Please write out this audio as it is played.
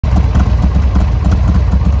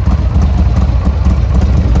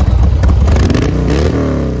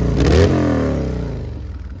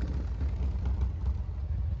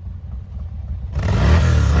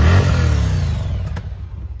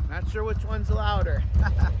Which one's louder?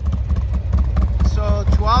 So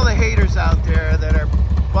to all the haters out there that are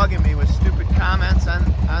bugging me with stupid comments on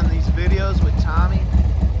these videos with Tommy,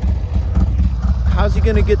 how's he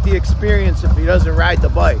gonna get the experience if he doesn't ride the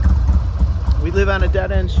bike? We live on a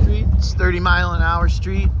dead-end street. It's 30-mile-an-hour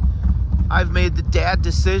street. I've made the dad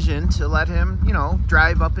decision to let him, you know,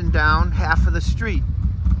 drive up and down half of the street.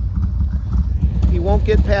 He won't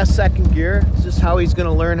get past second gear. It's just how he's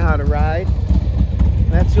gonna learn how to ride.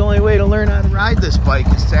 And that's the only way to learn how to ride this bike,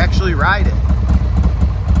 is to actually ride it.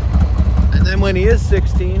 And then when he is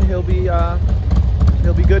 16, he'll be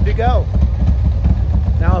good to go.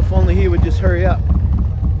 Now if only he would just hurry up.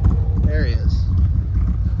 There he is.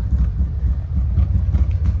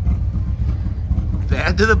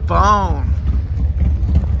 Bad to the bone.